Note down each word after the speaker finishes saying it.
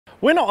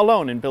We're not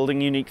alone in building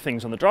unique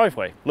things on the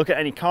driveway. Look at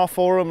any car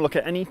forum, look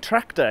at any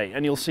track day,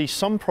 and you'll see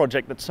some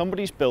project that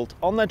somebody's built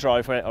on their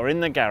driveway or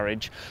in their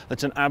garage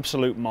that's an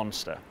absolute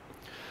monster.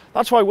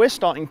 That's why we're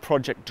starting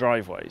Project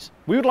Driveways.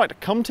 We would like to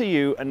come to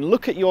you and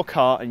look at your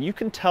car and you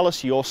can tell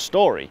us your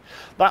story.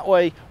 That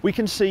way we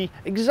can see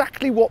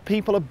exactly what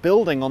people are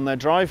building on their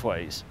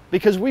driveways.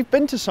 Because we've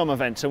been to some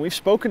events and we've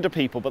spoken to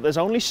people, but there's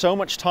only so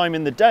much time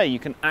in the day you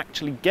can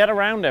actually get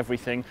around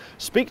everything,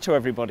 speak to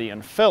everybody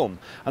and film.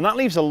 And that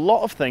leaves a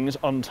lot of things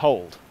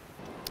untold.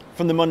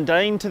 From the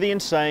mundane to the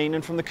insane,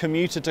 and from the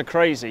commuter to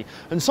crazy,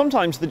 and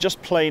sometimes they're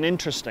just plain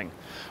interesting.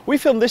 We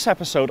filmed this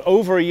episode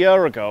over a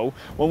year ago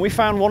when we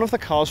found one of the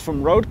cars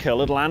from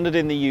Roadkill had landed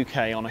in the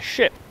UK on a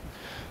ship.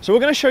 So we're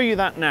going to show you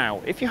that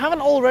now. If you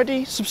haven't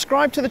already,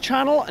 subscribe to the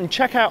channel and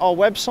check out our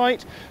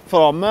website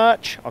for our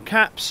merch, our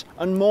caps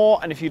and more,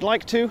 and if you'd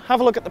like to, have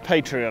a look at the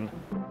Patreon.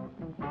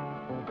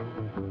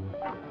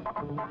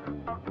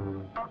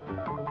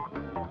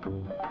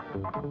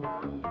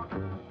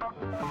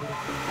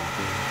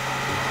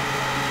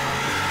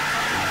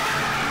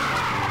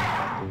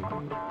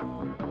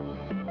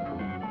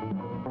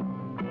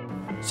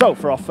 So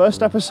for our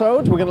first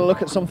episode, we're going to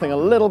look at something a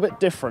little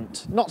bit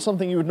different. Not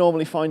something you would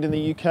normally find in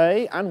the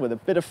UK, and with a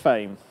bit of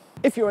fame.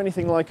 If you're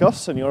anything like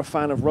us and you're a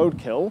fan of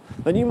Roadkill,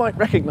 then you might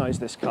recognise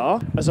this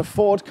car as a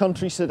Ford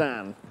Country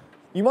Sedan.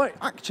 You might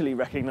actually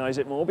recognise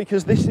it more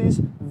because this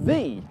is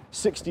the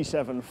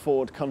 67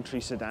 Ford Country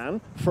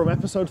Sedan from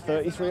episode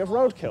 33 of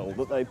Roadkill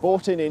that they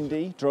bought in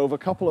Indy, drove a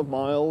couple of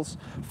miles,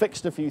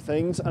 fixed a few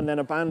things and then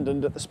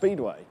abandoned at the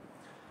Speedway.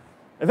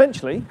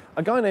 Eventually,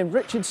 a guy named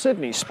Richard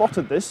Sidney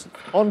spotted this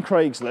on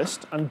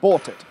Craigslist and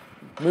bought it,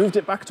 moved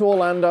it back to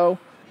Orlando,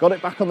 got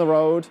it back on the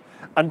road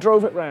and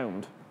drove it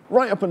round,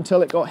 right up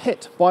until it got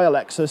hit by a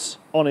Lexus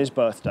on his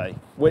birthday,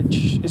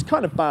 which is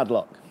kind of bad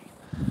luck.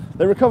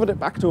 They recovered it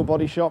back to a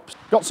body shop,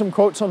 got some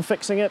quotes on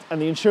fixing it, and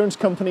the insurance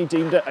company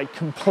deemed it a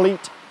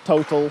complete,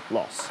 total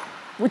loss,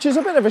 which is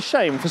a bit of a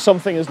shame for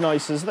something as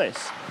nice as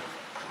this.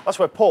 That's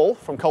where Paul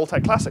from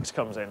Coltech Classics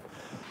comes in.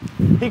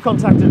 He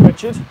contacted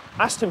Richard,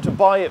 asked him to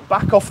buy it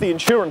back off the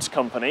insurance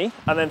company,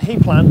 and then he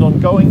planned on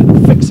going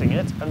and fixing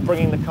it and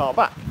bringing the car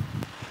back.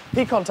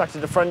 He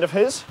contacted a friend of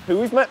his, who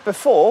we've met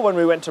before when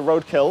we went to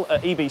Roadkill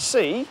at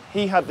EBC.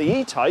 He had the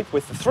E-Type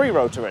with the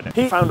 3-rotor in it.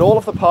 He found all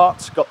of the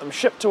parts, got them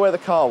shipped to where the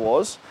car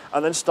was,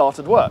 and then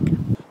started work.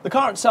 The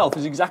car itself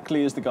is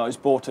exactly as the guys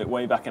bought it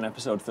way back in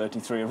episode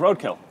 33 of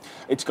Roadkill.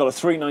 It's got a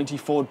 390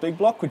 Ford big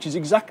block, which is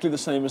exactly the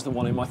same as the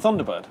one in my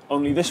Thunderbird,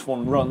 only this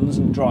one runs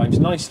and drives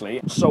nicely.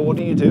 So what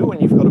do you do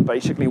when you've got a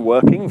basically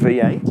working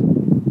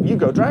V8? You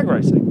go drag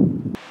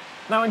racing.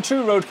 Now in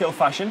true Roadkill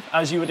fashion,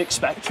 as you would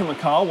expect from a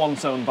car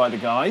once owned by the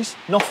guys,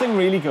 nothing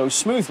really goes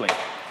smoothly.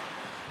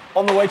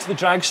 On the way to the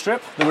drag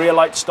strip, the rear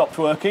lights stopped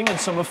working and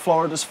some of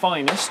Florida's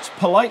finest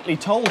politely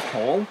told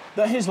Paul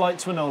that his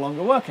lights were no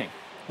longer working.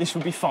 This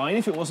would be fine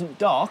if it wasn't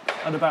dark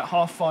at about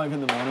 5:30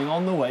 in the morning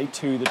on the way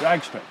to the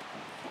drag strip.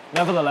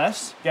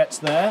 Nevertheless, gets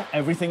there,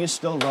 everything is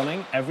still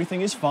running,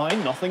 everything is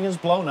fine, nothing has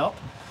blown up,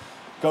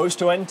 goes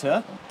to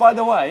enter. By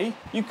the way,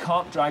 you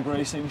can't drag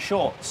race in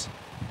shorts.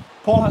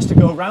 Paul has to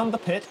go round the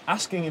pit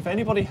asking if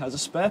anybody has a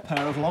spare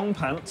pair of long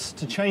pants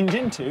to change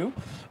into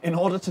in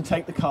order to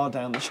take the car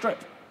down the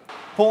strip.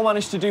 Paul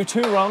managed to do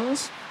 2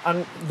 runs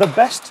and the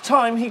best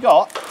time he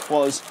got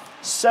was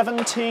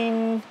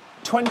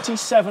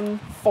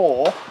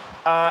 17:27.4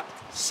 at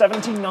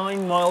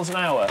 79 miles an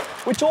hour,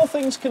 which all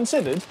things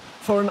considered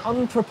for an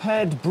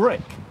unprepared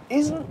brick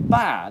isn't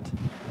bad.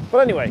 But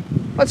anyway,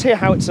 let's hear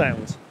how it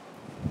sounds.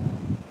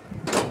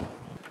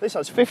 This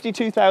has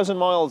 52,000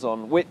 miles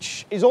on,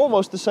 which is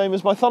almost the same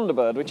as my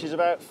Thunderbird, which is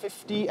about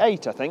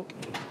 58, I think.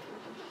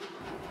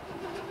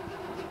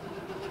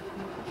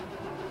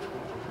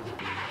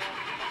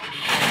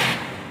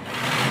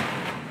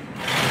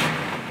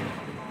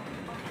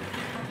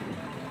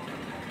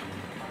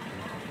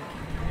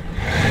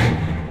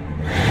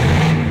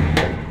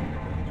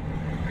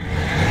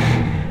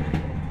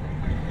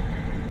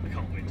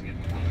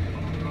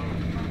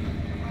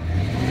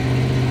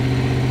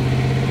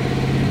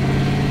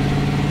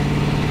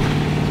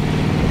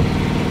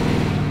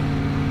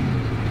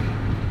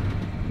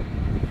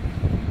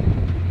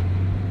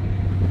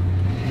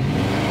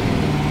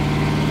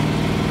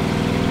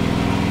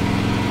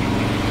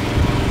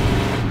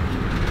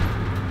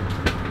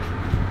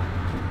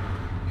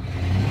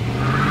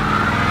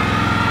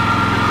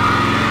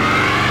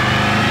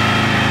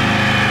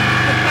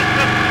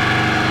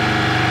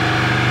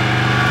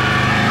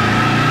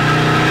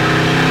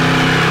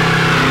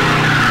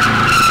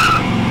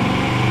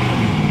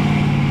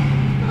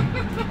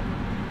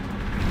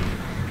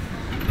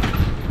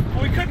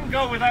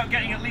 Without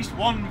getting at least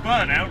one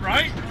burnout,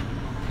 right?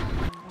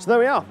 So there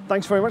we are.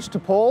 Thanks very much to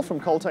Paul from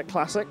Coltech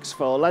Classics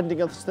for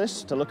lending us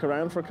this to look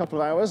around for a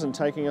couple of hours and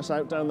taking us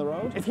out down the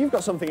road. If you've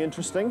got something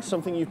interesting,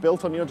 something you've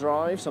built on your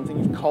drive, something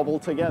you've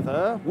cobbled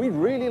together, we'd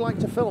really like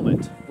to film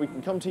it. We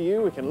can come to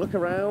you, we can look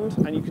around,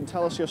 and you can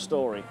tell us your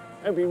story.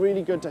 It'd be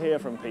really good to hear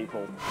from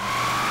people.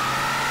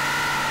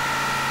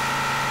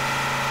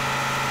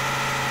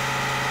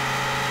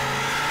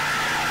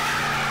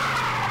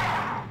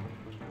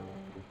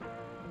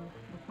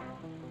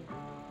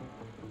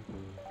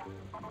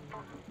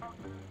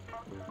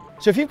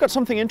 So if you've got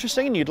something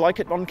interesting and you'd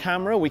like it on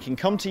camera, we can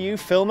come to you,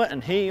 film it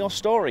and hear your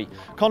story.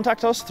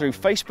 Contact us through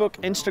Facebook,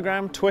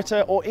 Instagram,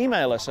 Twitter, or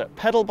email us at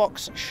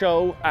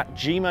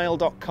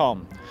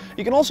pedalboxshow@gmail.com.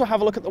 You can also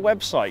have a look at the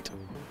website.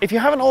 If you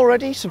haven't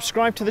already,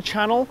 subscribe to the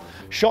channel,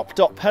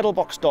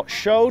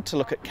 shop.pedalbox.show to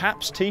look at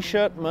caps,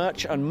 t-shirt,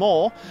 merch and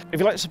more.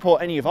 If you'd like to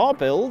support any of our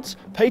builds,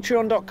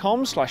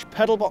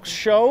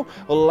 patreon.com/pedalboxshow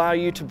will allow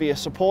you to be a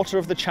supporter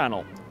of the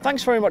channel.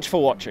 Thanks very much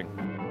for watching.